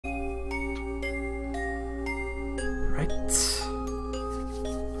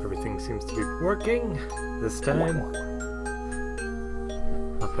seems to be working this time.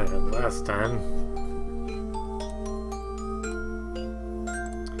 Not bad last time.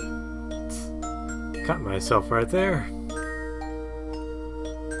 Cut myself right there.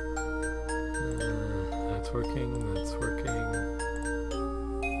 That's working, that's working.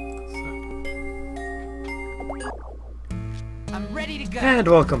 So. I'm ready to go. And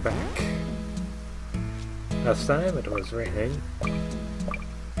welcome back. Last time it was raining.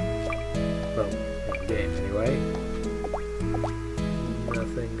 Well, in the game anyway.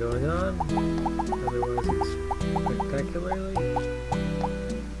 Nothing going on. Otherwise, spectacularly.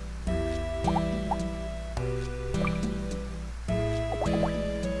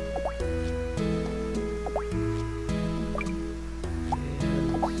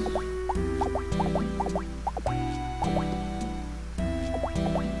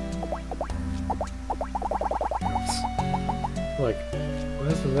 Like, why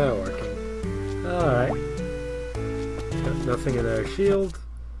isn't that working? Alright. Got nothing in our shield.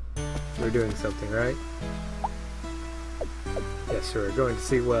 We're doing something, right? Yes, we're going to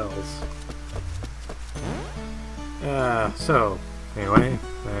see wells. So, anyway,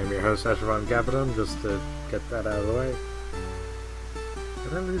 I'm your host, from Kaperdon, just to get that out of the way.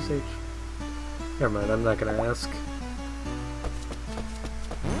 Did I lose H? Never mind, I'm not gonna ask.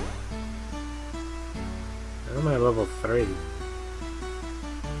 How am I level 3?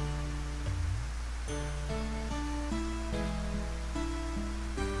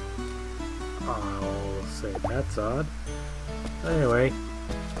 I'll say that's odd. Anyway,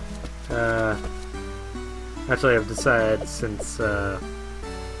 actually I've decided since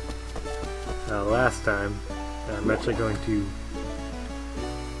last time that I'm actually going to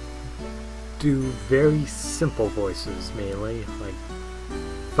do very simple voices mainly, like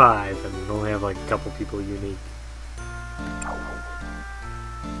 5, and only have like a couple people unique.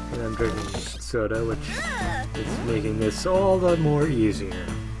 And I'm drinking soda, which is making this all the more easier.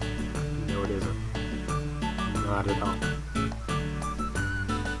 No, it isn't. Not at all.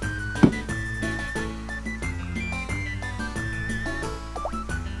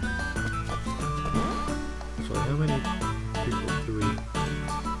 So how many people do we...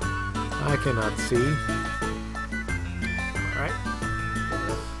 I cannot see. Alright.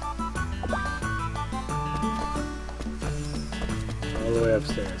 All the way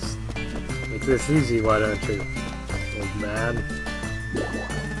upstairs. Make this easy, why don't you, old man?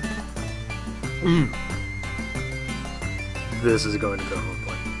 This is going to go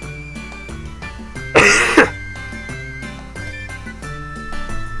hopefully.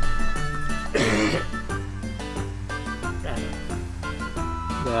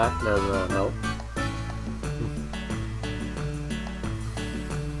 That does not help.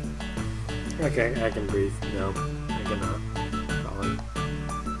 Okay, I can breathe. No, I cannot. Probably.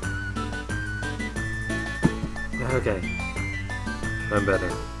 Okay. I'm better.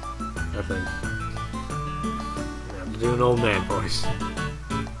 I think. I have to do an old man voice.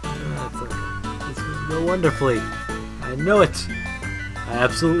 That's okay. It's going to go wonderfully. I know it. I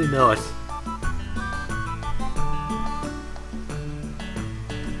absolutely know it.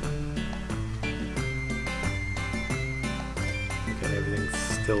 Okay, everything's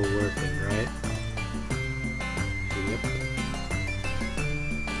still working, right? Yep.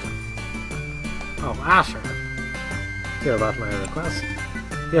 Oh, Asher. Hear about my request?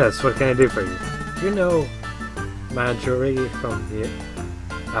 Yes, what can I do for you? Do you know Marjorie from the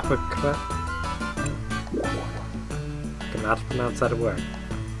Apricot? I cannot pronounce that word.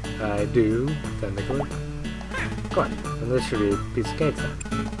 I do, technically. Good, and this should be a piece of cake then.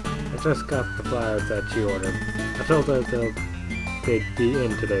 I just got the flowers that she ordered. I told her they'd be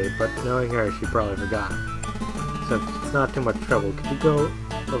in today, but knowing her, she probably forgot. So if it's not too much trouble, could you go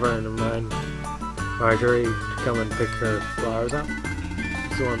over and remind Marjorie to come and pick her flowers up?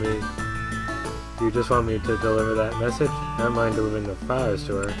 Do you just want me to deliver that message? I don't mind delivering the flowers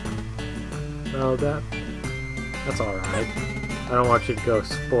to her. No, that's alright. I don't want you to go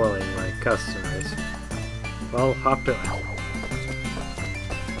spoiling my customers. Well, hop to it.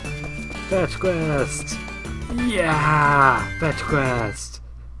 Fetch quest! Yeah! Fetch quest!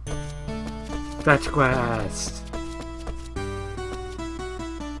 Fetch quest!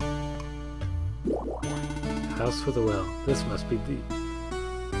 House with a well. This must be the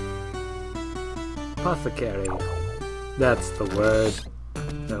apothecary. That's the word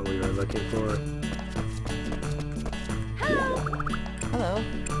that we were looking for. Hello.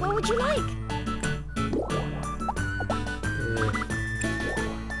 What would you like?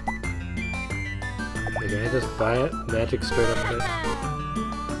 Can I just buy it? Magic straight up there.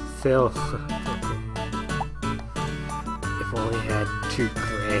 Sale. If only I had $2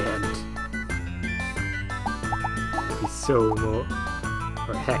 grand. so more,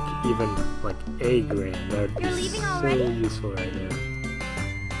 or heck, even like a grand. That would be You're leaving so already? useful right now.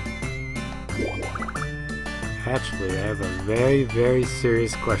 Actually, I have a very, very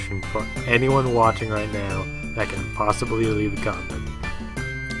serious question for anyone watching right now that can possibly leave a comment.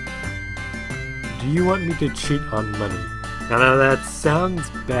 Do you want me to cheat on money? Now that sounds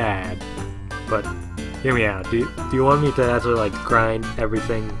bad, but hear me out. Do you want me to actually like grind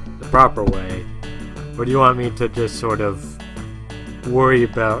everything the proper way? Or do you want me to just sort of worry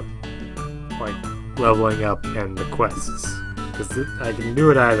about like leveling up and the quests? Because I can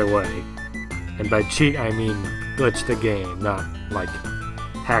do it either way. And by cheat I mean glitch the game, not like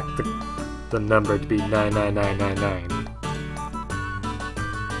hack the number to be 99999.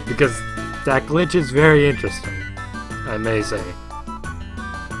 Because that glitch is very interesting, I may say.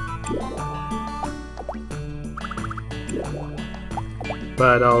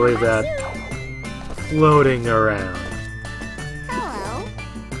 But I'll leave that floating around. Hello.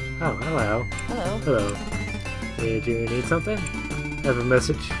 Oh, hello. Hello. Hello. Did you need something? I have a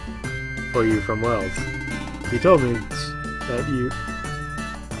message for you from Wells. He told me that you...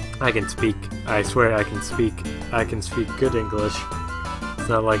 I can speak. I swear I can speak. I can speak good English. It's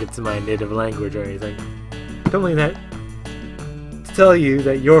not like it's my native language or anything. He told me that to tell you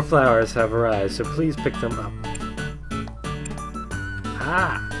that your flowers have arrived, so please pick them up.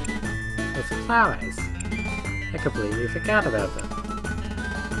 Ah! Those flowers. I completely forgot about them.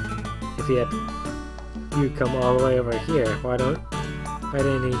 If he had you come all the way over here, why didn't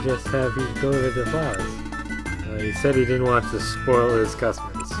he just have you deliver the flowers? He said he didn't want to spoil his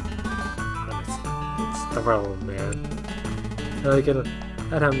customers. It's the problem, man. Now you can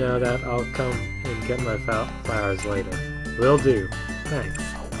let him know that I'll come and get my flowers later. Will do. Thanks.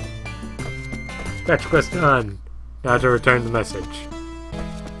 Fetch quest on. Now to return the message.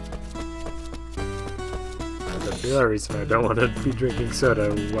 That's the other reason I don't want to be drinking soda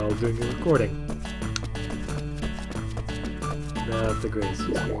while doing a recording. Not the greatest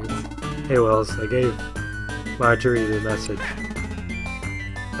experience. Hey Wells, I gave Marjorie the message.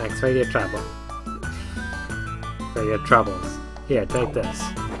 Thanks for your trouble. For your troubles. Here, take this.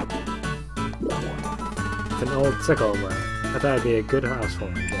 It's an old sickle of mine. I thought it'd be a good house for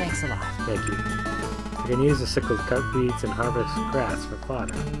me. Thanks a lot. Thank you. You can use the sickle to cut weeds and harvest grass for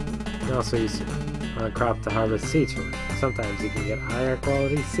fodder. You can also use a crop to harvest seeds from it. Sometimes you can get higher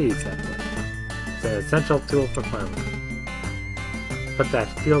quality seeds that way. It's an essential tool for farming. Put that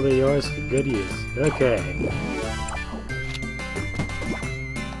field of yours to good use. Okay.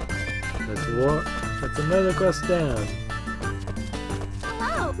 That's another quest down.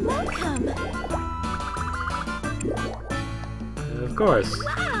 Hello. Welcome. Of course.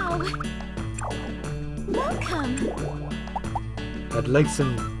 Wow. Welcome. I'd like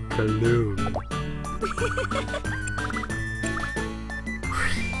some cologne.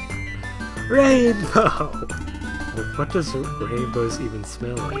 Rainbow! What does rainbows even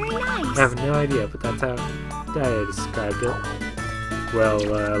smell like? Very nice. I have no idea, but that's how Daya described it. Well,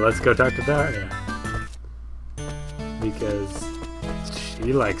 let's go talk to Daya. Because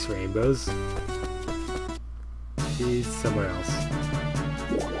she likes rainbows. She's somewhere else.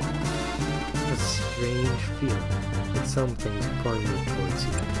 A strange feeling. Like something's pulling me towards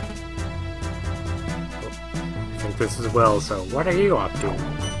you. Oh, I think this is Wells, so what are you up to?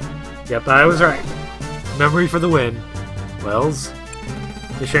 Yep, I was right. Memory for the win. Wells?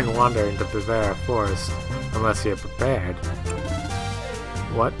 You shouldn't wander into Bavaria Forest unless you're prepared.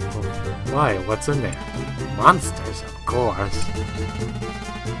 What? Why? What's in there? Monsters, of course.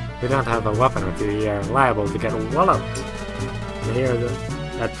 If you don't have a weapon with you, you're liable to get walloped. I hear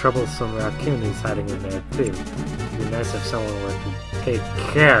that troublesome raccoon is hiding in there too. It'd be nice if someone were to take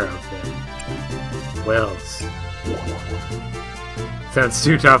care of him. Wells. Sounds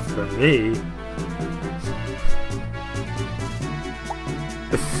too tough for me.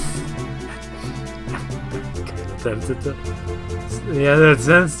 Yeah, that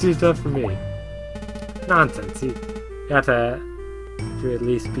sounds too tough for me. Nonsense. You got to at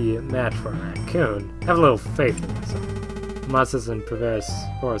least be a match for a raccoon. Have a little faith in yourself. Monsters in Bavaria's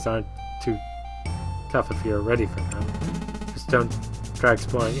Forest aren't too tough if you're ready for them. Just don't try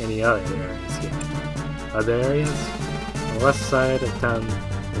exploring any other areas yet. Other areas? On the west side of town,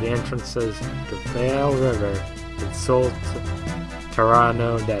 where the entrances to Vale River and Sol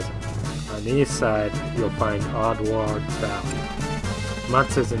Tarano Desert. On the east side, you'll find Oddward Valley.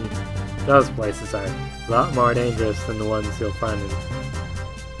 Monsters in those places are a lot more dangerous than the ones you'll find in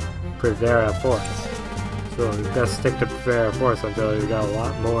Bavaria Forest. So you best stick to Bavaria Forest until you've got a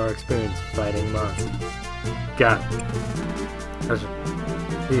lot more experience fighting monsters. Got it. I should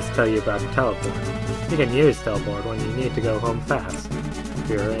at least tell you about teleport. You can use teleport when you need to go home fast. If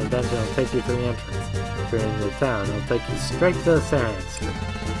you're in dungeon, it'll take you to the entrance. If you're in the town, it'll take you straight to the sands.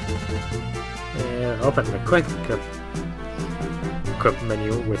 Open the quick equip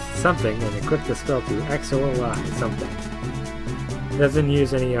menu with something and equip the spell to X or Y something. It doesn't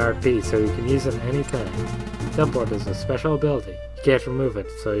use any RP, so you can use it anytime. Teleport is a special ability. You can't remove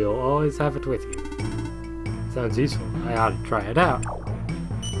it, so you'll always have it with you. Sounds useful. I ought to try it out.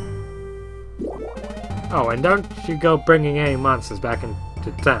 Oh, and don't you go bringing any monsters back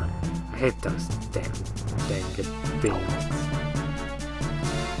into town. I hate those dang good beings.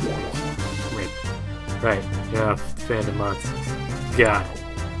 Wait. Right, yeah, fan of monsters. Got it.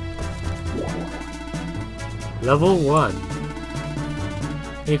 Level 1.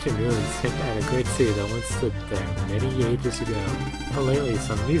 Ancient ruins hint at a great city that once stood there many ages ago. But lately,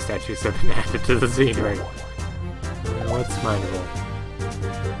 some new statues have been added to the scenery. What's mindable?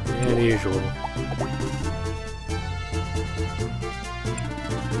 Yeah, the usual.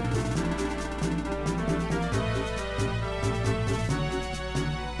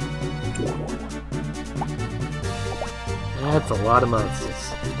 That's a lot of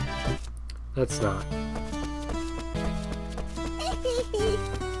monsters. That's not.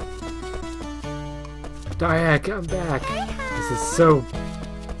 Dyak, I'm back! This is so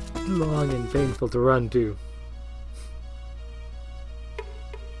long and painful to run to.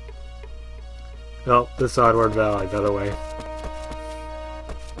 Oh, this Oddward Valley, by the way.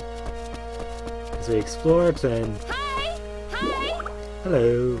 As we explore it and... Hi! Hi!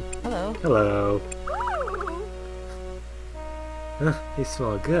 Hello! Hello. Hello! These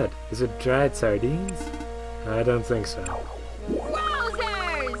smell good. Is it dried sardines? I don't think so.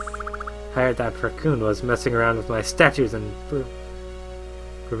 Wowzers! I heard that raccoon was messing around with my statues in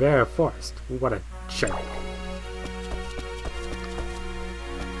Rivera Forest. What a jerk.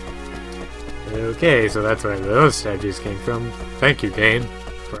 Okay, so that's where those statues came from. Thank you, Kane,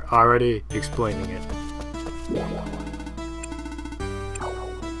 for already explaining it.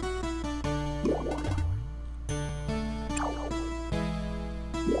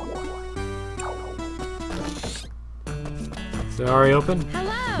 Is it already open?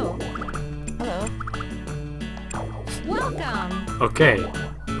 Hello! Hello. Welcome! Okay,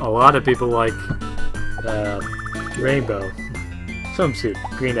 a lot of people like rainbow swimsuit,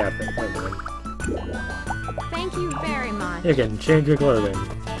 green outfit. Never mind. Thank you very much. You can change your clothing.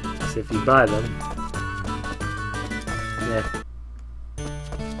 So if you buy them, yeah.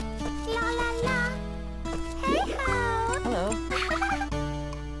 La la la! Hey ho! Hello.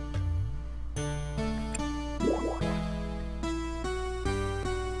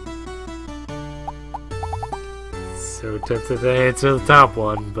 So tempted to answer the top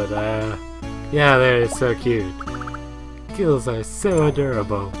one, but yeah, they're so cute. Gills are so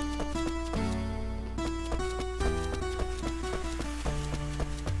adorable.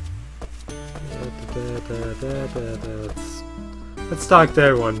 Let's talk to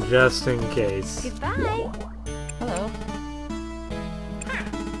everyone just in case. Goodbye! Hello.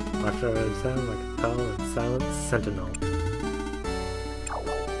 Watch over the sound like a tall and silent sentinel.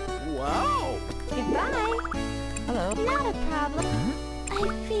 Wow! Goodbye! Hello. Not a problem. I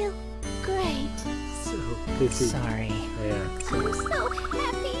feel great. So busy. Sorry. Yeah. I'm so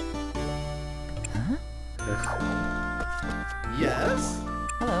happy. Yes?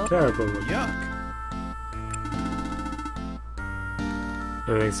 Hello. Terrible. Yuck.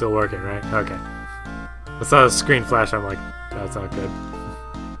 Everything's still working, right? Okay. I saw the screen flash, I'm like, that's not good.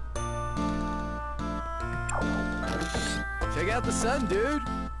 Check out the sun, dude.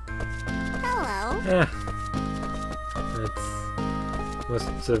 Hello. Yeah. That's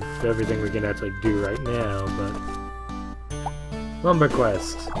most of everything we can actually do right now, but... Lumber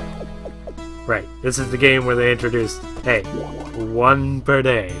Quest. Right, this is the game where they introduced, hey, 1 per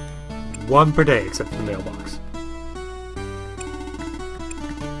day. 1 per day, except for the mailbox.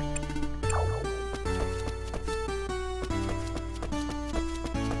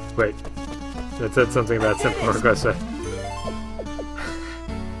 Wait, that said something about simple request. Hang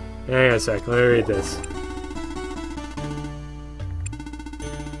on a sec, let me read this.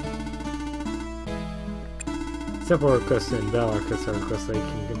 Simple requests and valid requests are requests that you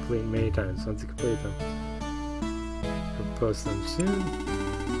can complete many times. Once you complete them, you'll post them soon.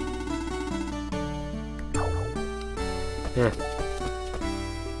 Yeah.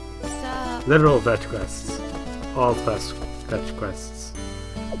 So, Literal fetch quests. All fetch quests.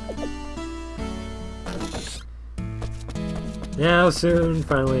 Now soon,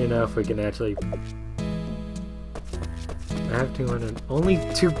 finally enough, we can actually... I have 200... Only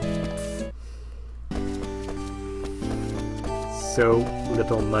 2... so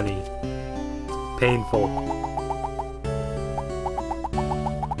little money. Painful.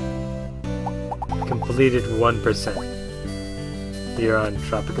 Completed 1%. Here on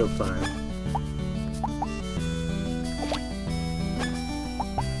Tropical Farm.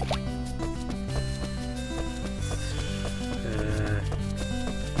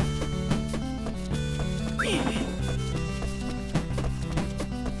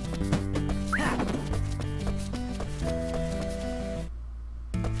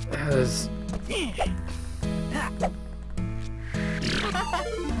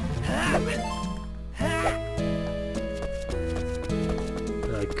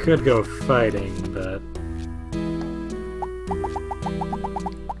 I could go fighting, but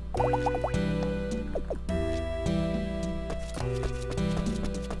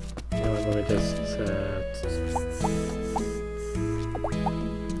you know what, let me just I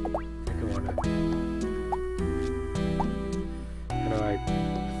think I wanna, how do I,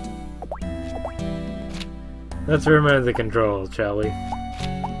 let's remove the controls, shall we?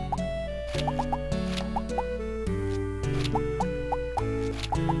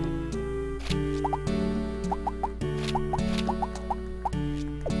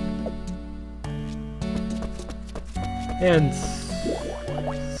 And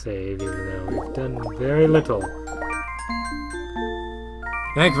save, even though we've done very little.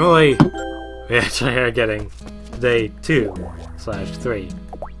 Thankfully, we actually are getting day 2/3.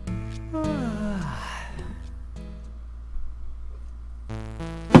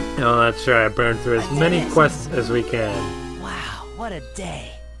 Now let's try to burn through as many quests as we can. Wow, what a day.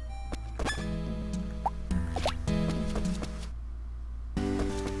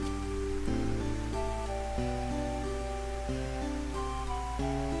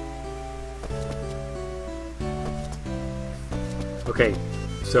 Okay,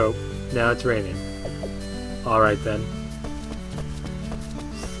 so now it's raining. Alright then.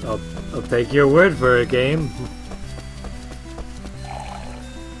 I'll take your word for it, game.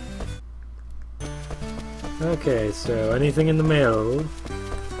 Okay, so anything in the mail?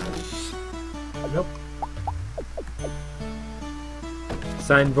 Nope.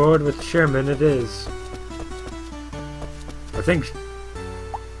 Signboard with Sherman it is. I think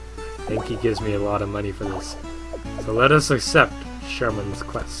he gives me a lot of money for this. So let us accept Sherman's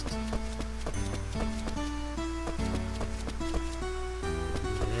quest.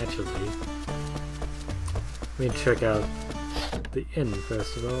 Naturally. Let me check out the inn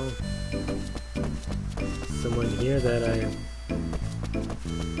first of all. Someone here that I am...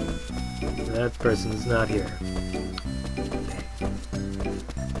 That person's not here.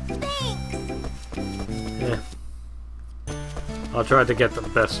 Yeah. I'll try to get the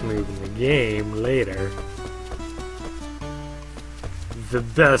best move in the game later. The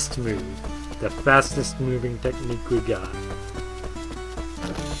best move. The fastest moving technique we got.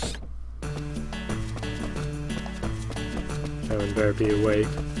 Sherman better be awake.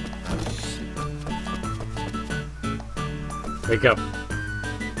 Wake up.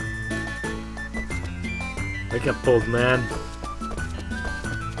 Wake up, old man.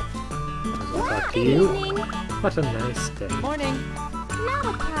 I'll talk to you. What a nice day. Morning. Not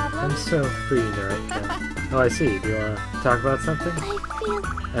a problem. I'm so free right now. Oh, I see. Do you want to talk about something? I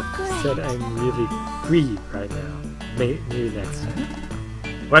feel I said I'm really free right now. Maybe next time.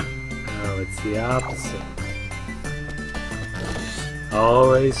 What? Oh, it's the opposite.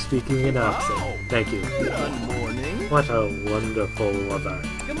 Always speaking in opposite. Wow. Thank you. Good morning. What a wonderful weather.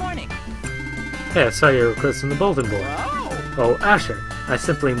 Good morning. Hey, I saw your request on the bulletin board. Wow. Oh, Asher, I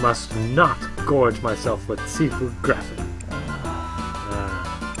simply must not gorge myself with seafood gratin.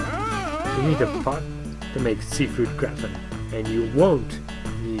 You need a pot to make seafood gratin, and you won't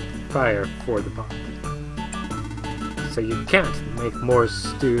need fire for the pot. So you can't make more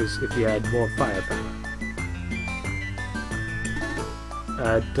stews if you had more firepower.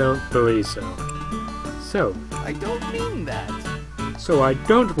 I don't believe so. I don't mean that. So I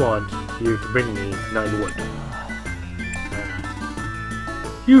don't want you to bring me 9 wood.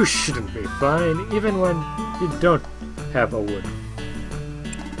 You shouldn't be fine, even when you don't have a wood.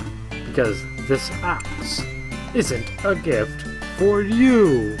 Because this axe isn't a gift for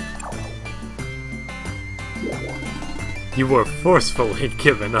you. You were forcefully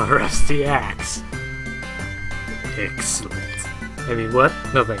given a rusty axe. Excellent. I mean, what?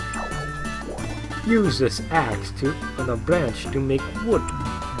 Nothing. Use this axe on a branch to make wood.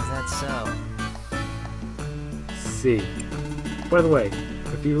 Is that so? See. By the way,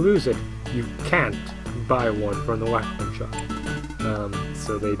 if you lose it, you can't buy one from the weapon shop.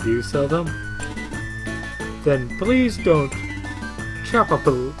 So they do sell them? Then please don't chop up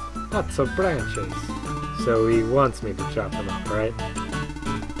lots of branches. So he wants me to chop them up, right?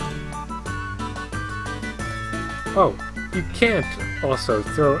 Oh, you can't also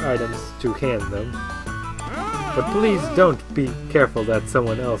throw items to hand them. But please don't be careful that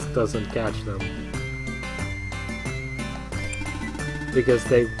someone else doesn't catch them. Because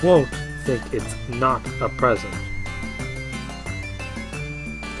they won't think it's not a present.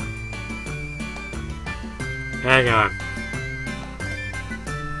 Hang on.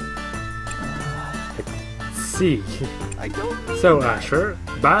 Let's see. I don't mean So, that. Asher,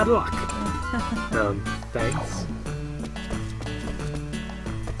 bad luck. Thanks.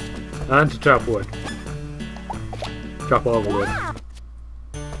 On to chop wood. Chop all the wood.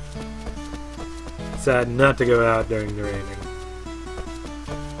 Sad not to go out during the raining.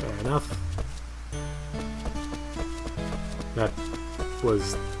 Fair enough. That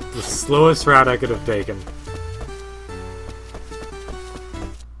was the slowest route I could have taken.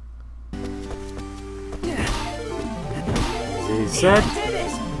 As he said,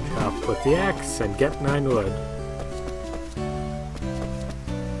 chop with the axe and get 9 wood.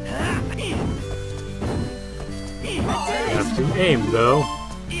 Have to aim though.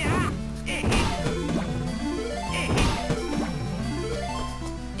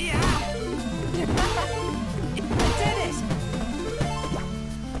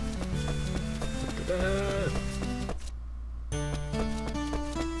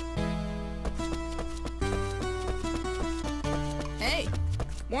 Hey!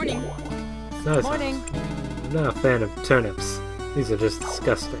 Morning. No, Morning. I'm not a fan of turnips. These are just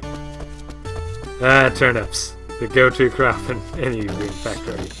disgusting. Ah, turnips. The go-to crop in any green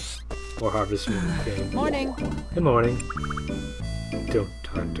factory or harvest moon game. Morning. Good morning. Don't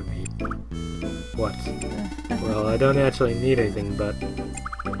talk to me. What? Well, I don't actually need anything, but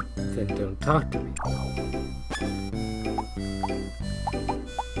then don't talk to me.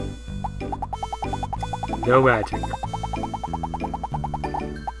 No magic.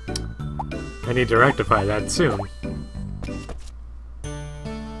 I need to rectify that soon.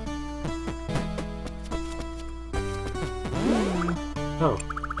 Oh.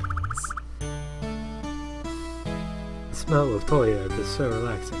 The smell of toy herb is so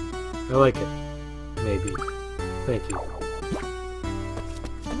relaxing. I like it. Maybe. Thank you.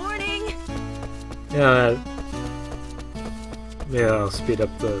 Morning. Yeah, maybe I'll speed up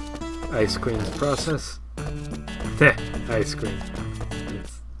the ice cream's process. Heh, ice cream.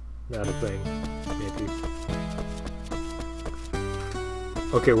 It's not a thing. Maybe.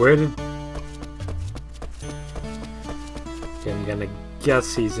 Okay, where did... Okay, I'm gonna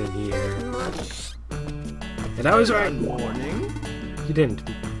guess he's in here. And I was right! Morning. You didn't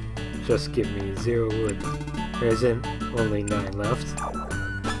just give me 0 wood. There isn't only 9 left.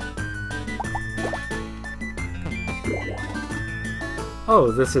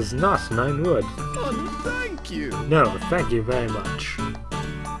 Oh, this is not 9 wood. Oh, thank you. No, thank you very much.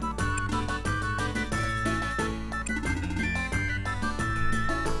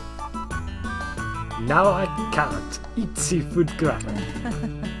 Now I can't eat seafood gratin.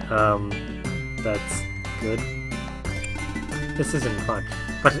 That's good. This isn't fun,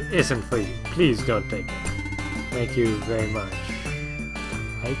 but it isn't for you. Please don't take it. Thank you very much.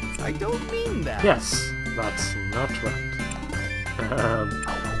 I don't mean that. Yes, that's not right.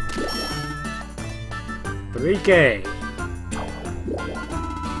 3K.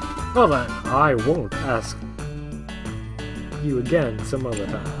 Well then, I won't ask you again some other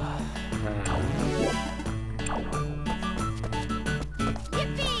time.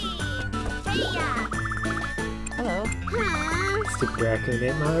 Hello. Stick back and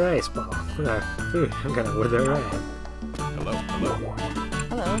eat my rice ball. Food, I'm gonna wither away. Hello, hello.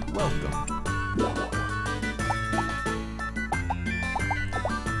 Hello. Welcome.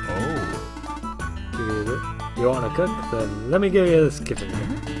 Oh, You wanna cook? Then let me give you this kitchen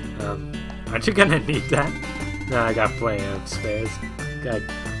gun. Aren't you gonna need that? Nah, I got plenty of spares. Gotta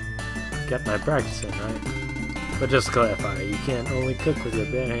get my practice in, right? But just to clarify, you can't only cook with your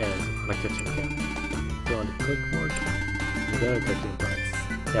bare hands on a kitchen counter. If you want to cook more, you gotta cooking pots.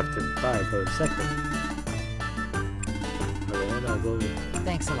 You have to buy those separately. Okay, then I'll go with it.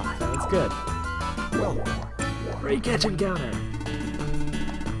 Thanks a lot. Sounds good. welcome. Free kitchen counter!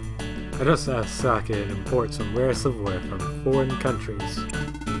 I just asked Sake to import some rare silverware from foreign countries.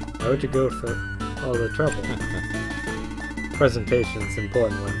 Why would you go for all the trouble? Presentation's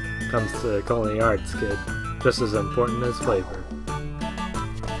important when it comes to culinary arts, kid. Just as important as flavor.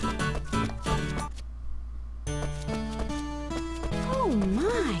 Oh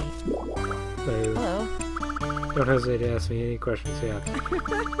my. So, Hello. don't hesitate to ask me any questions you have.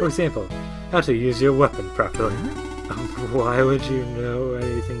 For example, how to use your weapon properly. Why would you know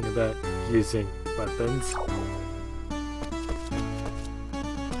anything about using weapons.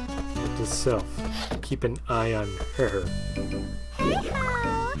 And to self. Keep an eye on her.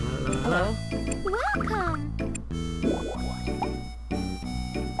 Hey-ho! Hello. Welcome!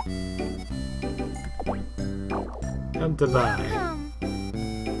 Come to buy. Welcome!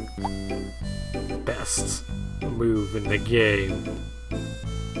 Best move in the game.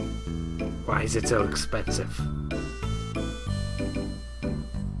 Why is it so expensive?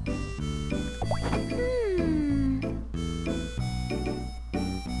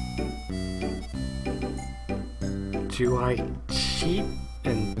 Do I cheat?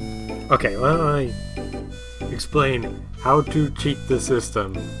 And okay, let me explain how to cheat the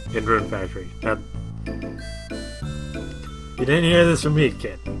system in Rune Factory. Now, you didn't hear this from me,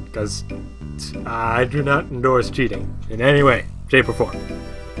 kid, because I do not endorse cheating in any way, shape, or form.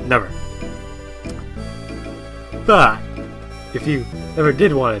 Never. But if you ever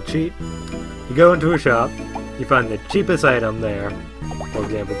did want to cheat, you go into a shop, you find the cheapest item there, for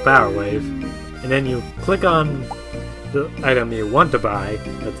example, Power Wave, and then you click on the item you want to buy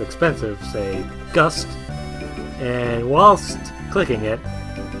that's expensive, say Gust, and whilst clicking it,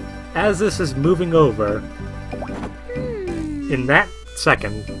 as this is moving over, in that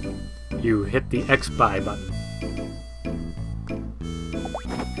second, you hit the X buy button.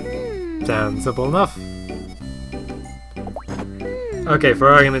 Sounds simple enough? Okay, for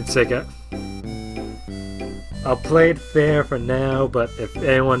argument's sake, I'll play it fair for now, but if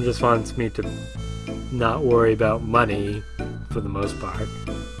anyone just wants me to not worry about money, for the most part,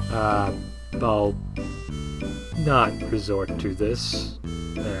 I'll not resort to this,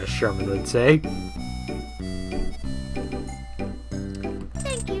 as Sherman would say.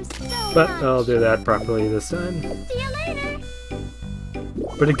 Thank you so But much! I'll do that properly this time. See you later!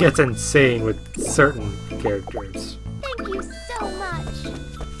 But it gets insane with certain characters. Thank you so much!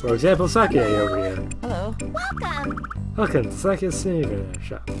 For example, Sake over here. Hello. Welcome! Welcome to Sake's souvenir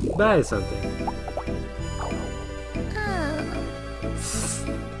shop. Buy something.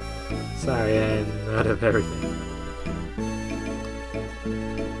 Sorry, I'm out of everything.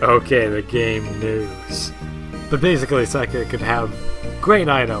 Okay, the game news. But basically, Sake could have great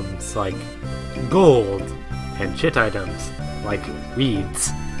items like gold and shit items like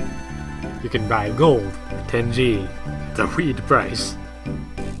weeds. You can buy gold, 10G, the weed price.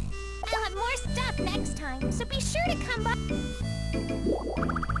 I'll have more stuff next time, so be sure to come by.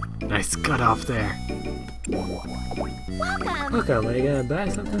 Nice cut off there. Welcome! Welcome, are you gonna buy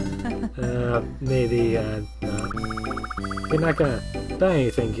something? Maybe, no. You're not gonna buy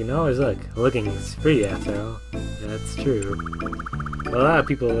anything, you can always look. Looking's free after all. That's true. But a lot of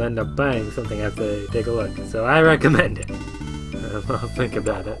people end up buying something after they take a look, so I recommend it. I'll think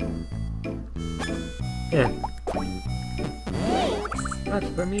about it. Yeah. Much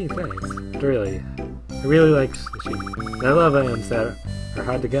for me, thanks. Really. I really like sushi. And I love items that are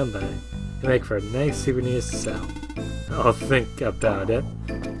hard to come by. They make for nice souvenirs to sell. I'll think about it.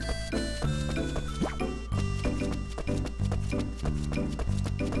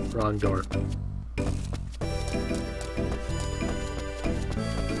 Wrong door.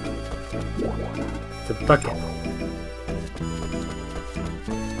 It's a bucket.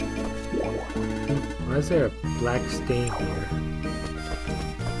 Why is there a black stain here?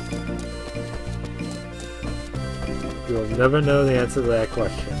 You'll never know the answer to that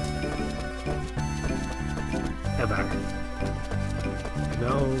question. Ever.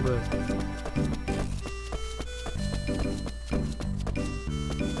 No, but...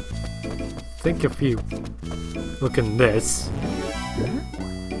 think if you look in this...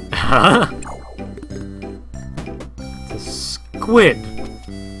 Huh? It's a squid!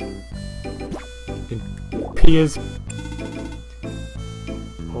 It appears...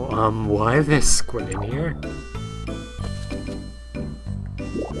 why is there squid in here?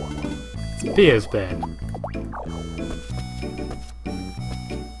 It appears bad.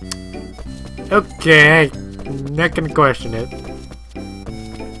 Okay, not gonna question it.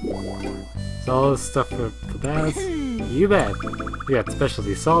 It's all this stuff for the baths. You bet. We got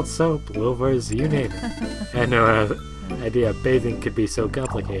specialty salt, soap, loafers, you name it. I had no idea bathing could be so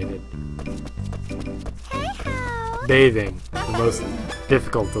complicated. Hey-ho! Bathing, the most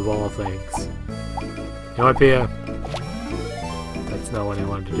difficult of all things. You might be a... That's not what I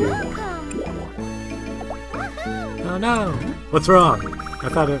wanted to do. Welcome! Oh no! What's wrong? I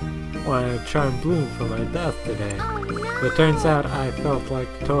thought I wanted a charmed bloom for my bath today. Oh no! But it turns out I felt like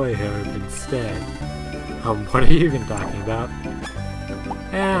toy herb instead. What are you even talking about?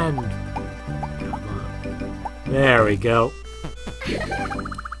 And... come on. There we go.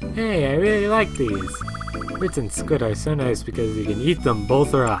 Hey, I really like these. Fruits and squid are so nice because you can eat them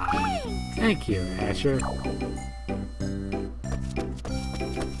both raw. Thanks! Thank you, Asher. I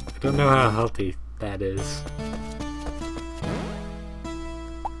don't know how healthy that is.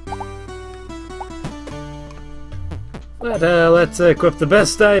 But let's equip the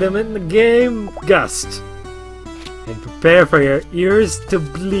best item in the game, Gust. And prepare for your ears to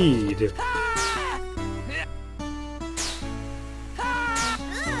bleed.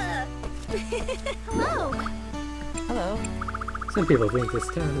 Hello. Hello. Some people think this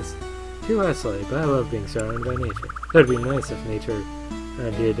town is too isolated, but I love being surrounded by nature. It would be nice if nature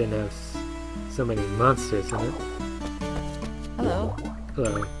around here didn't have so many monsters in it. Hello.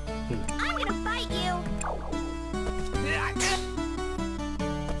 Hello. I'm gonna fight you.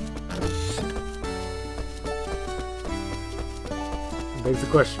 Begs the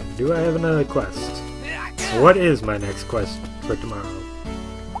question, do I have another quest? What is my next quest for tomorrow?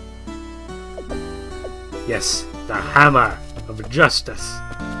 Yes, the Hammer of Justice.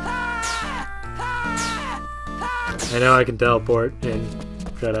 I know I can teleport and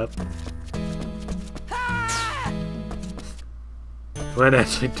shut up. Went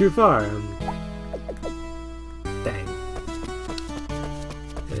actually too far. Dang.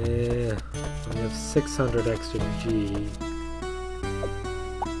 We have 600 extra G.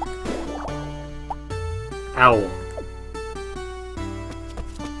 Owl.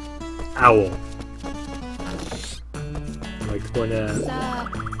 Owl. Like when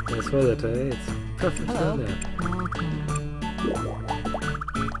it's weather today, it's perfect for Hello. that.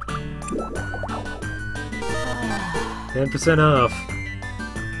 10% off.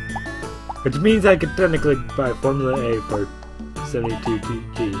 Which means I could technically buy Formula A for 72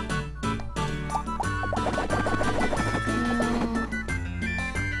 G.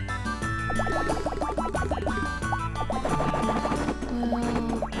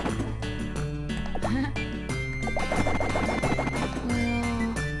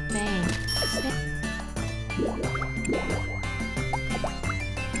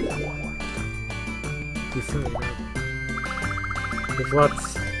 If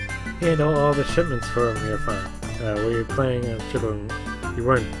lots handle all the shipments from your farm, were you planning on shipping? You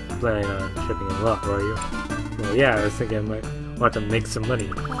weren't planning on shipping a lot, were you? Well, yeah, I was thinking I might want to make some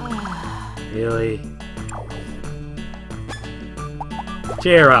money. Really?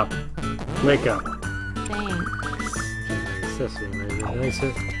 Cheer up! Wake up! Thanks. Accessory might be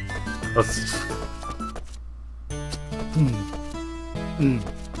nicer.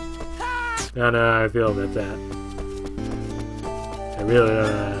 I don't know how I feel about that. I really don't know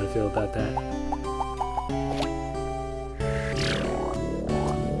how I feel about that.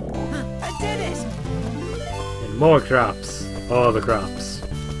 I did it! And more crops. All the crops.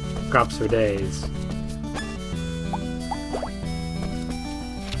 Crops for days.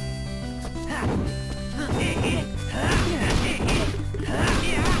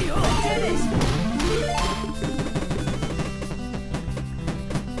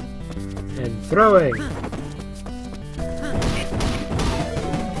 And throwing!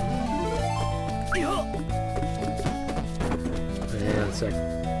 Hang on a sec.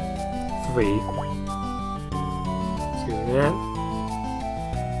 3. Excuse me that.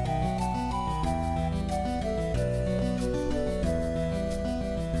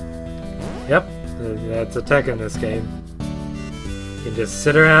 Yep, that's a tech in this game. You can just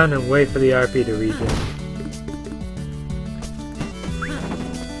sit around and wait for the RP to regen.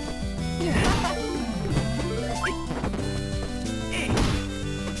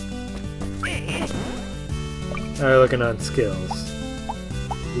 Alright, looking on skills.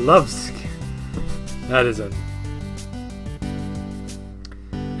 Love skill. That's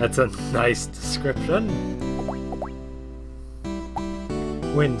a nice description.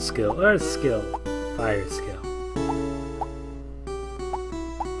 Wind skill, earth skill, fire skill.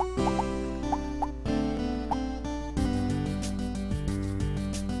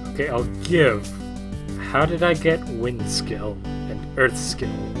 Okay, I'll give. How did I get wind skill and earth skill?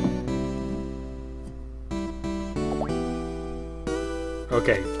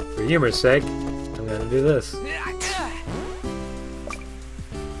 Okay, for humor's sake, I'm gonna do this.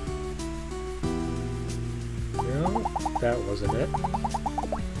 No, that wasn't it.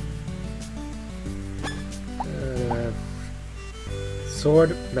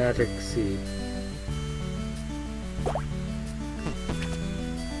 Sword Magic Seed.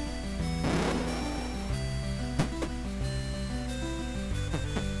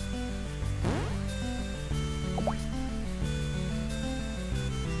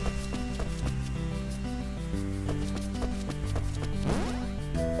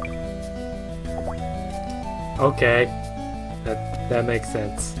 Okay, that makes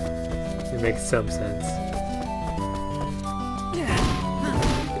sense. It makes some sense.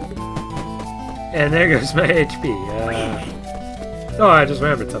 And there goes my HP. Oh, I just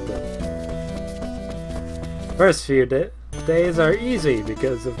remembered something. First few days are easy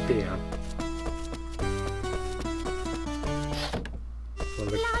because of Peon. La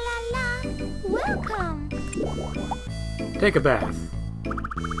la la. Welcome. Take a bath.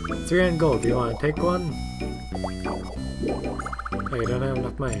 300 gold. Do you want to take one? Oh, you don't have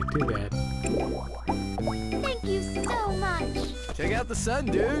enough money. Too bad. Thank you so much. Check out the sun,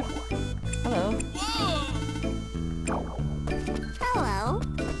 dude. Hello. Hello.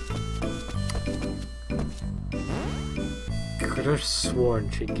 Could have sworn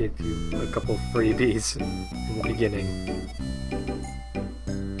she'd give you a couple freebies in the beginning.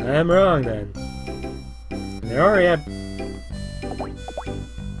 I'm wrong then. They already had.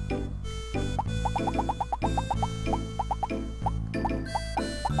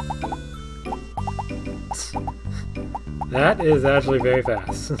 That is actually very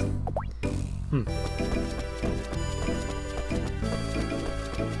fast.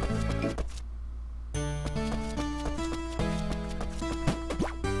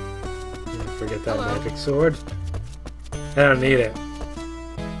 Forget that magic sword. I don't need it.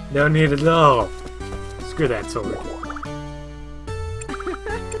 Don't need it at all. Screw that sword.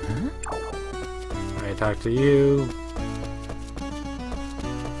 I talked to you.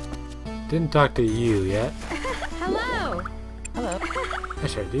 Didn't talk to you yet. Hello. Hello.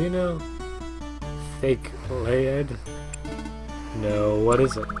 Actually, do you know fake layered? No, what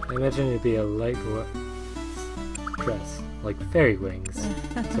is it? I imagine it'd be a light dress, like fairy wings.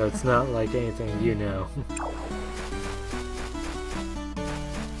 So it's not like anything you know.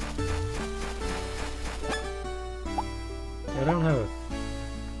 I don't have a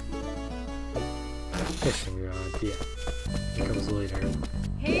fishing rod yet. It comes later.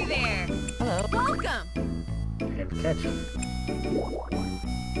 Hey there. Hello. Welcome. And catch it.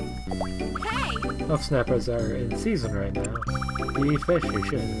 Hey. Puff snappers are in season right now. You eat fish, you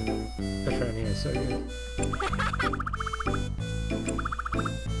should. Fish around here is so good.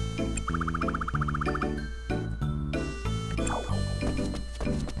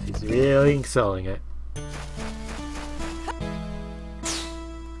 He's really selling it.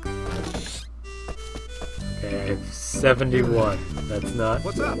 Okay, I have 71. That's not.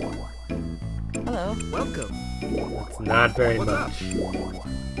 What's up? Hello. Welcome. That's not very What's up? much.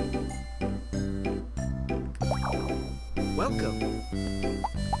 Welcome.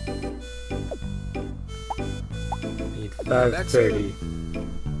 Need 530.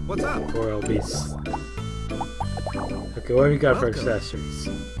 What's up? Or I'll be. Okay, what do we got for Welcome. accessories?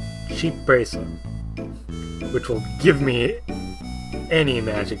 Cheap bracelet, which will give me any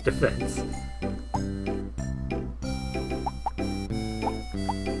magic defense.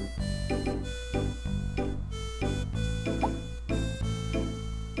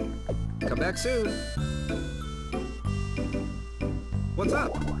 Come back soon. What's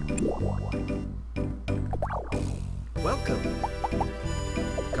up? Welcome.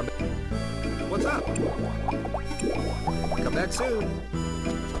 Come back. What's up? Come back soon.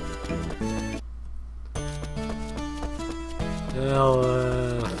 Well,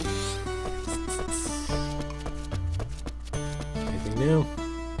 anything new?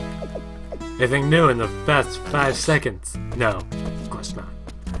 Anything new in the past 5 seconds? No, of course not.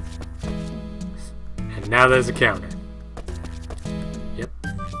 And now there's a counter. Yep.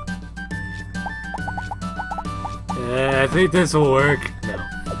 I think this will work. No,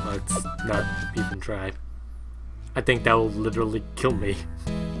 let's not even try. I think that will literally kill me.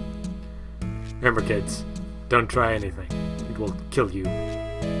 Remember, kids, don't try anything. It will kill you.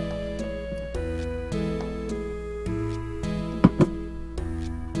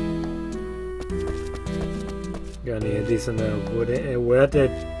 Gonna need a decent amount of wood.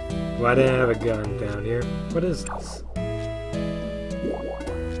 Why did I have a gun down here? What is this?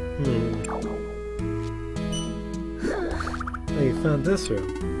 Oh, you found this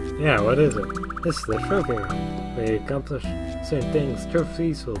room. Yeah, what is it? This is the trophy room. When you accomplish certain things,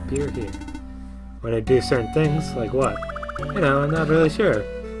 trophies will appear here. When I do certain things, like what? You know, I'm not really sure.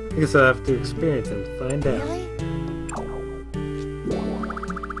 I guess I'll have to experience and find out. Really?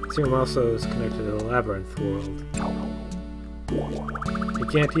 This room also is connected to the labyrinth world. You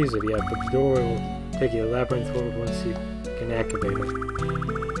can't use it yet, but the door will take you to the labyrinth world once you can activate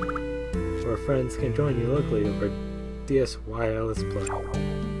it. Or friends can join you locally over DS Wireless Play.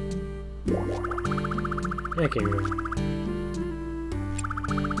 Hacking room.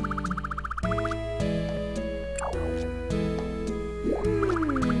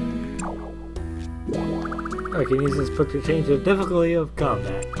 I can use this book to change the difficulty of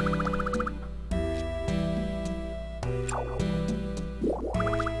combat.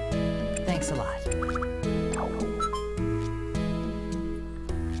 Thanks a lot.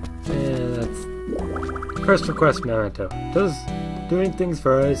 And that's first request memento. Doing things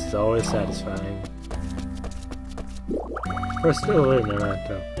for others is always satisfying. First delivery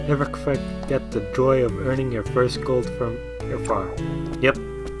memento. Never forget the joy of earning your first gold from your farm. Yep,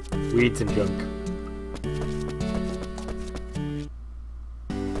 weeds and junk.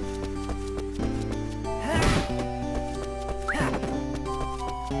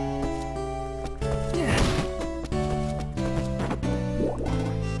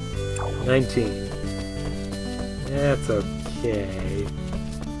 $19. That's okay.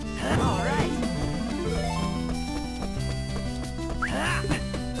 All right.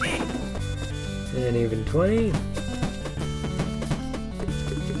 And even 20.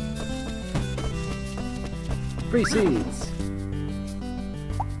 Free seeds.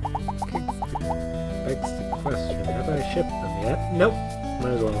 Begs the question, have I shipped them yet? Nope.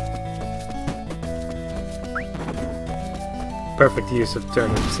 Might as well. Perfect use of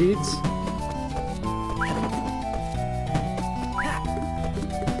turnip seeds.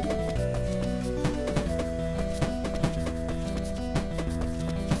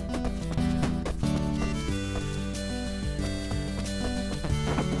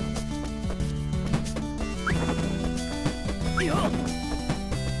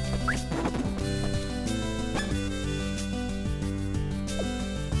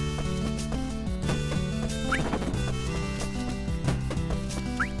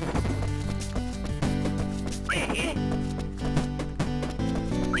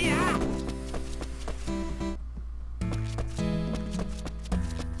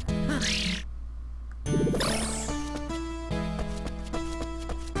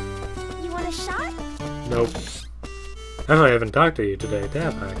 You want a shot? Nope. I haven't talked to you today,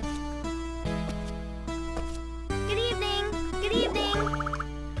 have I? Good evening. Good evening.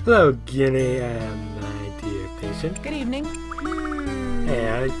 Hello, Guinea and my dear patient. Good evening. Hey,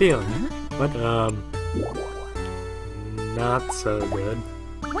 how you feeling? What? Not so good.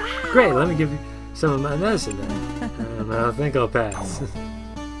 Wow. Great, let me give you some of my medicine then. I think I'll pass.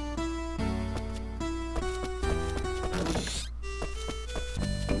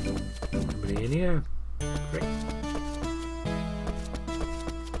 Somebody in here? Great.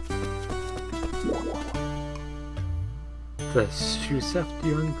 The sous chef,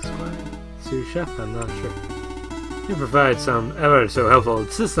 young squire? Sous chef? I'm not sure. You provide some ever so helpful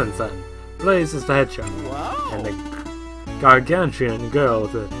assistance then. Blaze is the head chef. Wow. And the gargantuan girl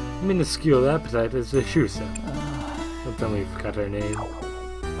with a minuscule appetite is the shoe set. Don't tell me you forgot her name.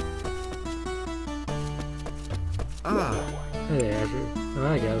 Ah. Hey, Asher. Oh,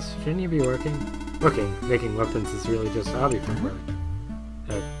 I guess. Shouldn't you be working? Making weapons is really just a hobby for work.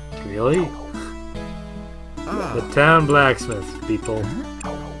 Really? Ah. The town blacksmith, people.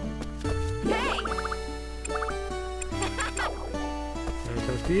 Hey. Can I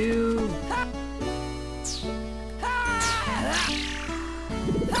talk to you?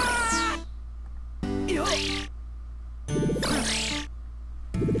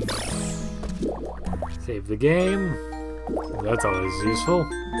 Save the game. That's always useful.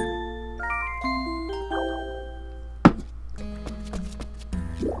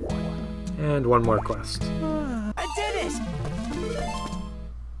 And one more quest. I did it!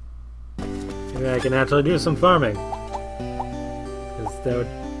 Maybe I can actually do some farming. Because that would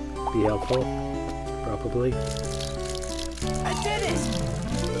be helpful. Probably. I did it!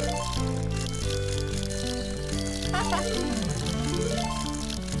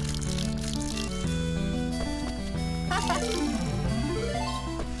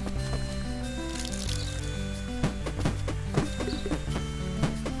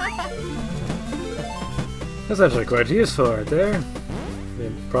 That's actually quite useful right there.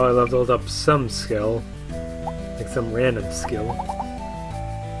 They probably leveled up some skill. Like some random skill.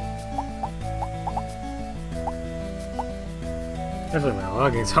 Actually, my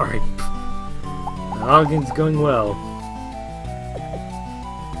logging's alright. My logging's going well.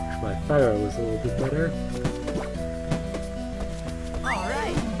 Wish my fire was a little bit better. All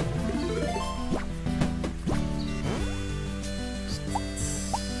right.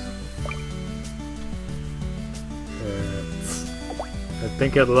 I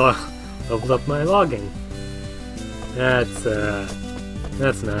think I'd leveled up my logging. That's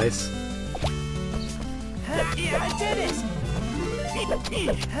nice. Yeah, I did it!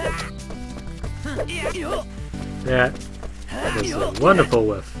 That was a wonderful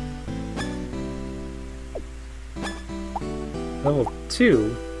whiff. Level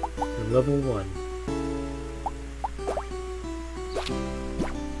 2 and level 1.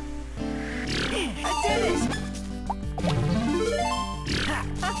 I did it!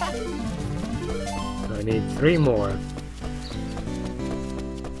 So I need 3 more.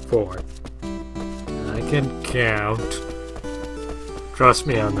 4. I can count. Trust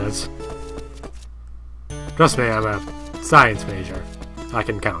me on this. Trust me, I'm a science major. I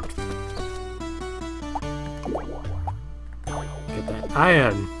can count. Get that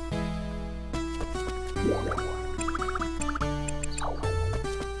iron.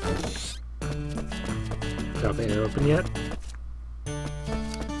 Shop ain't open yet.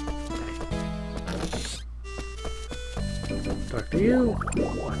 Talk to you.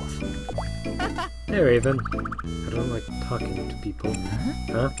 What? Hey, Raven. I don't like talking to people.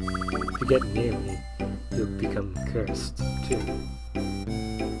 Huh? If you get near me, you'll become cursed, too.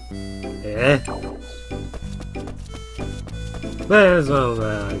 Eh? May as well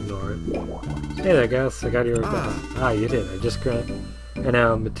ignore it. Hey there, Gus. I got your request. Ah, you did. I just ran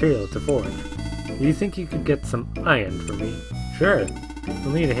out of material to forge. Do you think you could get some iron for me? Sure.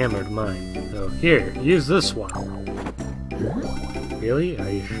 You'll need a hammer to mine. So here, use this one. Really? Are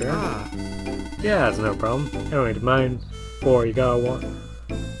you sure? Yeah, it's no problem. Anyway, to mine 4, you're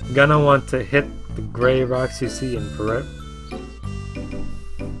gonna want to hit the gray rocks you see in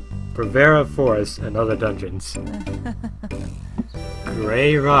Prevera Forest and other dungeons.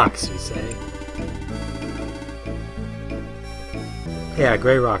 Gray rocks, you say? Yeah,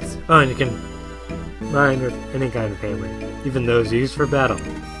 gray rocks. Oh, and you can mine with any kind of hammer, even those used for battle.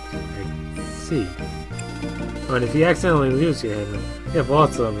 I see. Oh, and if you accidentally lose your hammer, you have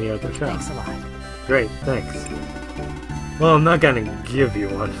lots of them here at the shop. Thanks a lot. Great, thanks. Well, I'm not gonna give you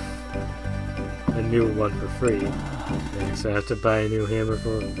one. A new one for free. So I have to buy a new hammer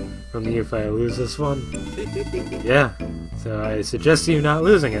from you if I lose this one? Yeah, so I suggest you not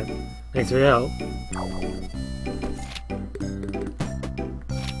losing it. Thanks for your help.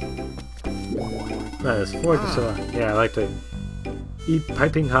 Wow, this forge is so hot. Yeah, I like to eat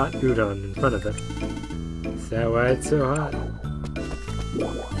piping hot udon in front of it. Is that why it's so hot?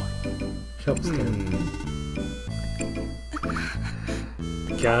 Shelf scan.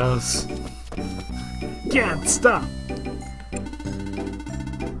 Cows. Can't stop!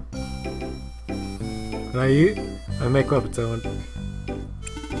 When I eat, I make weapons, I want.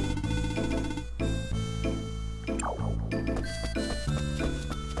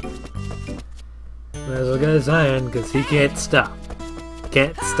 Might as well get his iron, because he can't stop.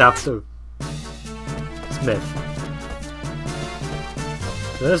 Can't stop the smith.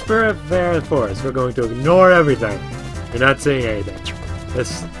 So this Prevera Forest, we're going to ignore everything. You're not seeing anything.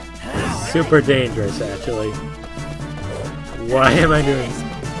 This is super dangerous, actually. Why am I doing this?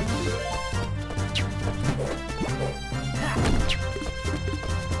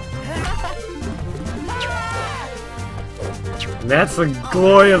 And that's the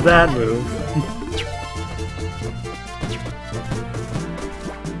glory of that move.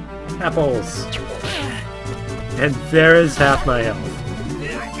 Apples. And there is half my health.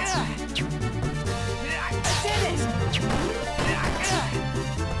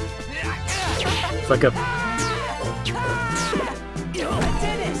 It's like a...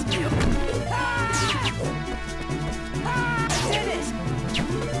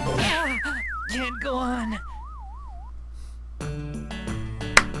 Can't go on.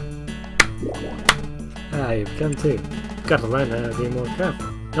 Ah, you've come too. Got to learn how to be more careful.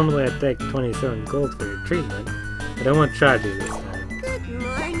 Normally I'd take 27 gold for your treatment, but I won't charge you this time. Good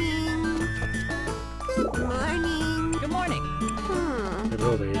morning. Good morning. Good morning. But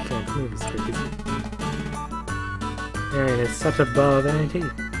older, you can't move as quick as you. Aaron is such a ball of energy.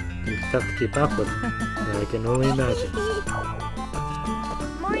 It's tough to keep up with. And I can only imagine.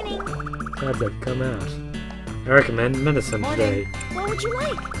 Morning. Glad they've come out. I recommend medicine today. What would you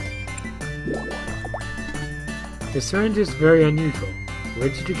like? Your syringe is very unusual. Where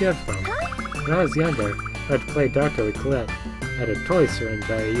did you get it from? When I was younger, I had to play doctor with Colette. I had a toy syringe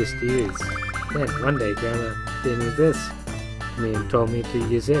I used to use. Then, one day, Grandma gave me this to me and told me to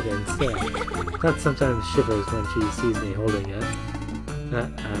use it instead. Colette sometimes shivers when she sees me holding it.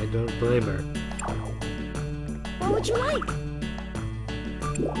 I don't blame her. What would you like?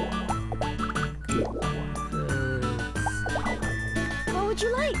 What would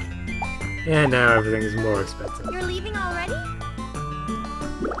you like? And now everything is more expensive. You're leaving already?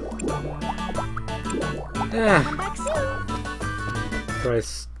 Ah, Come back soon.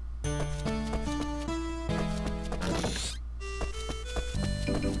 price.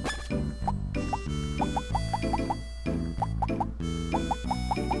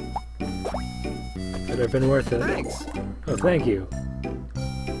 Could have been worth it. Thanks. Oh, thank you.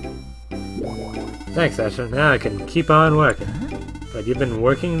 Thanks, Asher. Now I can keep on working. But you've been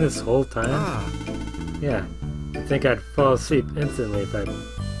working this whole time? Yeah. You'd think I'd fall asleep instantly if I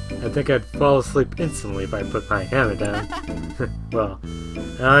I think I'd fall asleep instantly if I put my hammer down. Well,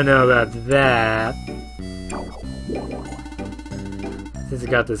 I don't know about that. Since you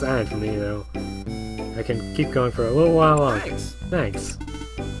got this iron for me, though, I can keep going for a little while longer. Thanks.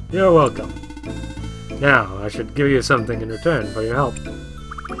 You're welcome. Now, I should give you something in return for your help.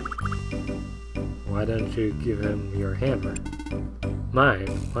 Why don't you give him your hammer? Mine?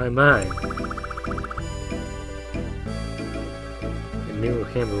 Why mine? A new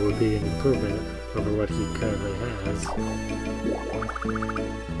hammer would be an improvement over what he currently has.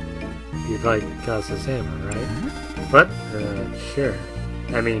 You'd like Gauss's hammer, right? What? Sure.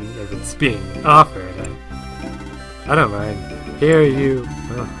 I mean, if it's being offered, I don't mind. Here you...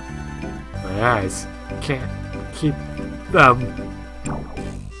 Oh, my eyes. Can't keep them.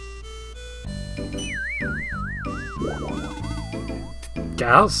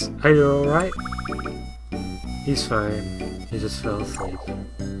 Gauss? Are you alright? He's fine. He just fell asleep.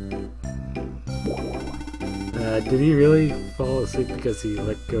 Did he really fall asleep because he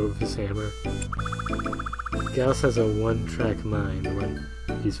let go of his hammer? Gauss has a one-track mind when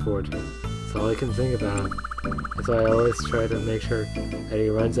he's forging. That's all I can think about. That's why I always try to make sure that he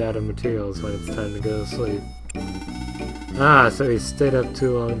runs out of materials when it's time to go to sleep. Ah, so he stayed up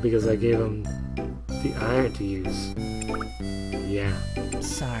too long because I gave him the iron to use. Yeah.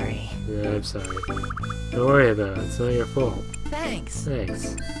 Sorry. Yeah, I'm sorry. Don't worry about it. It's not your fault. Thanks.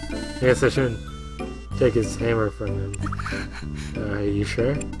 Thanks. I guess I shouldn't take his hammer from him. Are you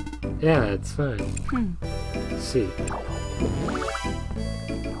sure? Yeah, it's fine. See.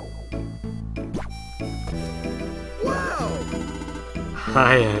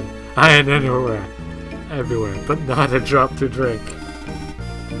 Iron everywhere, but not a drop to drink.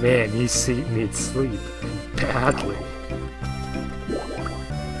 Man, you needs sleep badly.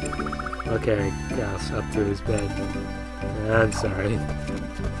 Okay, Gauss, up to his bed. I'm sorry.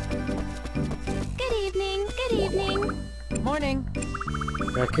 Good evening. Good evening. Morning.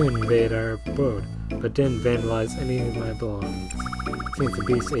 Raccoon invaded our boat, but didn't vandalize any of my belongings. Seems the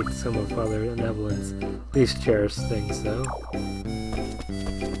beast ate some of Father Benevolent's least cherished things, though.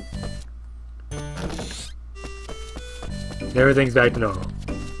 Everything's back to normal.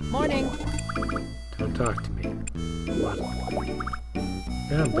 Morning. Don't talk to me. What?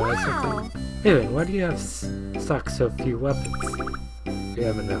 Yeah, buy Wow. something. Hey then, why do you have stock so few weapons? We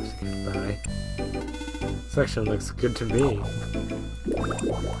have enough to get by. This section looks good to me.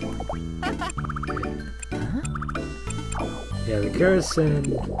 Yeah, the kerosene.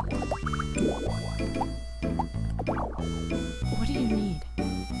 What do you need?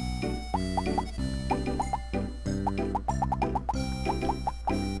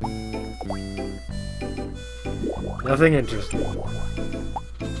 Nothing interesting.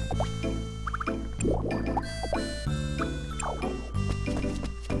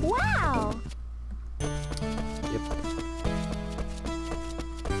 Wow. Yep.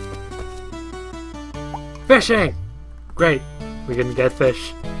 Fishing! Great. We can get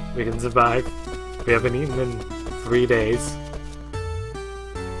fish. We can survive. We haven't eaten in 3 days.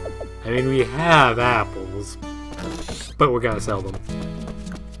 I mean, we have apples, but we're gonna sell them.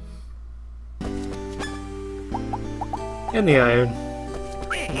 And the iron.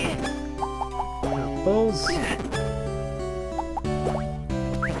 Apples.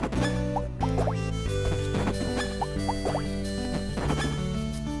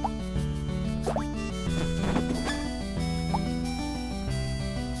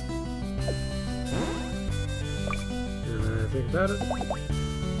 Think about it.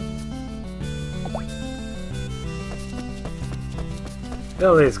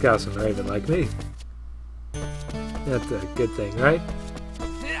 At least got some raven like me. That's a good thing, right?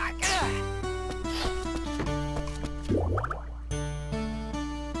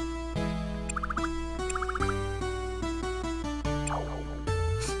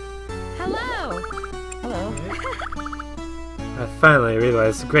 Hello. Hello. I finally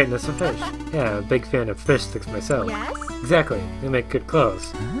realized the greatness of fish. Yeah, I'm a big fan of fish sticks myself. Yes? Exactly, they make good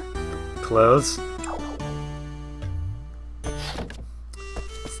clothes. Clothes?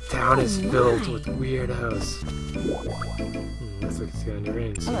 This town is filled with weirdos. Looks like it's going to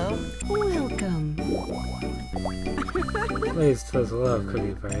rain soon. Hello. Welcome. Blaze does a lot of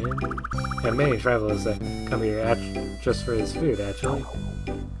cooking for him. There are many travelers that come here just for his food, actually.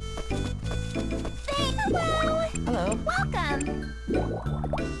 Hello. Welcome.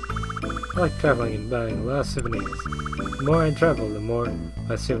 I like traveling and buying a lot of souvenirs. The more I travel, the more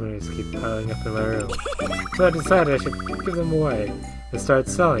my souvenirs keep piling up in my room. So I decided I should give them away and start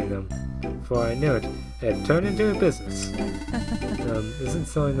selling them. Before I knew it, it had turned into a business. Isn't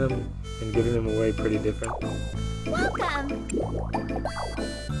selling them and giving them away pretty different? Welcome.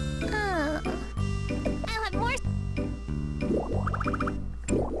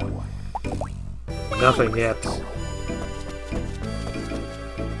 Nothing yet.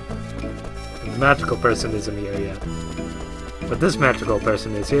 The magical person isn't here yet. But this magical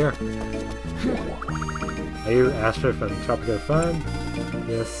person is here. Are you Astra from Tropical Farm?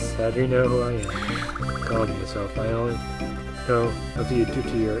 Yes, how do you know who I am? Calling yourself. I only know of you due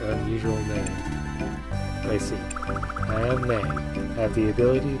to your unusual name. I see. I am May. I have the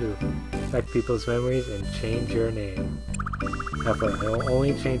ability to affect people's memories and change your name. However, I will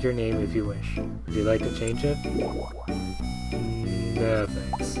only change your name if you wish. Would you like to change it? No,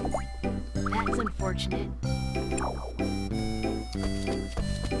 thanks. That's unfortunate.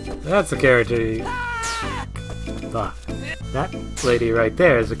 That's a character. Ah, that lady right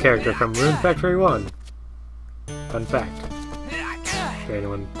there is a character from Rune Factory 1. Fun fact. For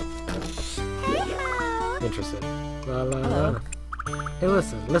anyone interested. La la la. Hey,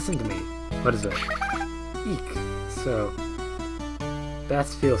 listen to me. What is it? Eek. So,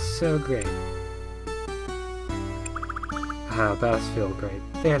 bats feel so great. Ah, bats feel great.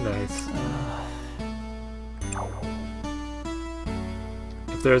 They're nice.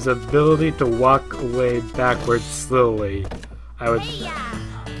 If there's ability to walk away backwards slowly, I would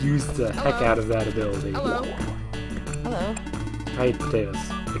use the heck out of that ability. Hello. Hello. I eat potatoes.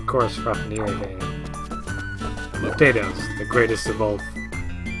 Of course, rough and irritating. Potatoes, the greatest of all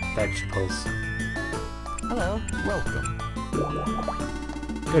vegetables. Hello. Welcome.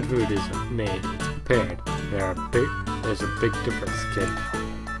 Good food isn't made, it's prepared. There's a big difference, kid.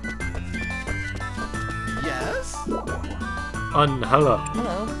 Yes? Hello.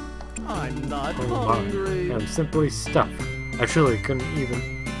 Hello. I'm not Oh my, hungry. I'm simply stuffed. I truly couldn't even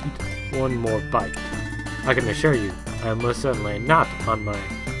eat one more bite. I can assure you, I am most certainly not on my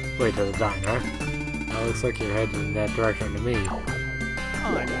way to the diner. It looks like you're headed in that direction to me.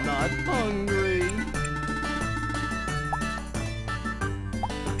 I'm not hungry.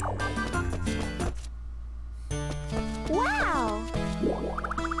 Wow!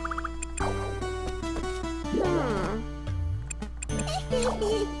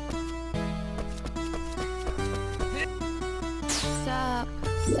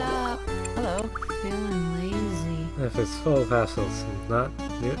 Sup? Hello. Feeling lazy. If it's full of hassles and not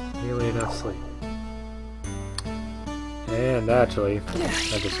nearly enough sleep. And actually,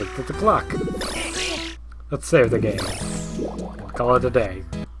 I just looked at the clock. Let's save the game. Call it a day.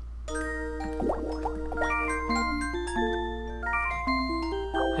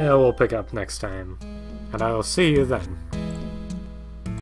 Yeah, we'll pick up next time. And I will see you then.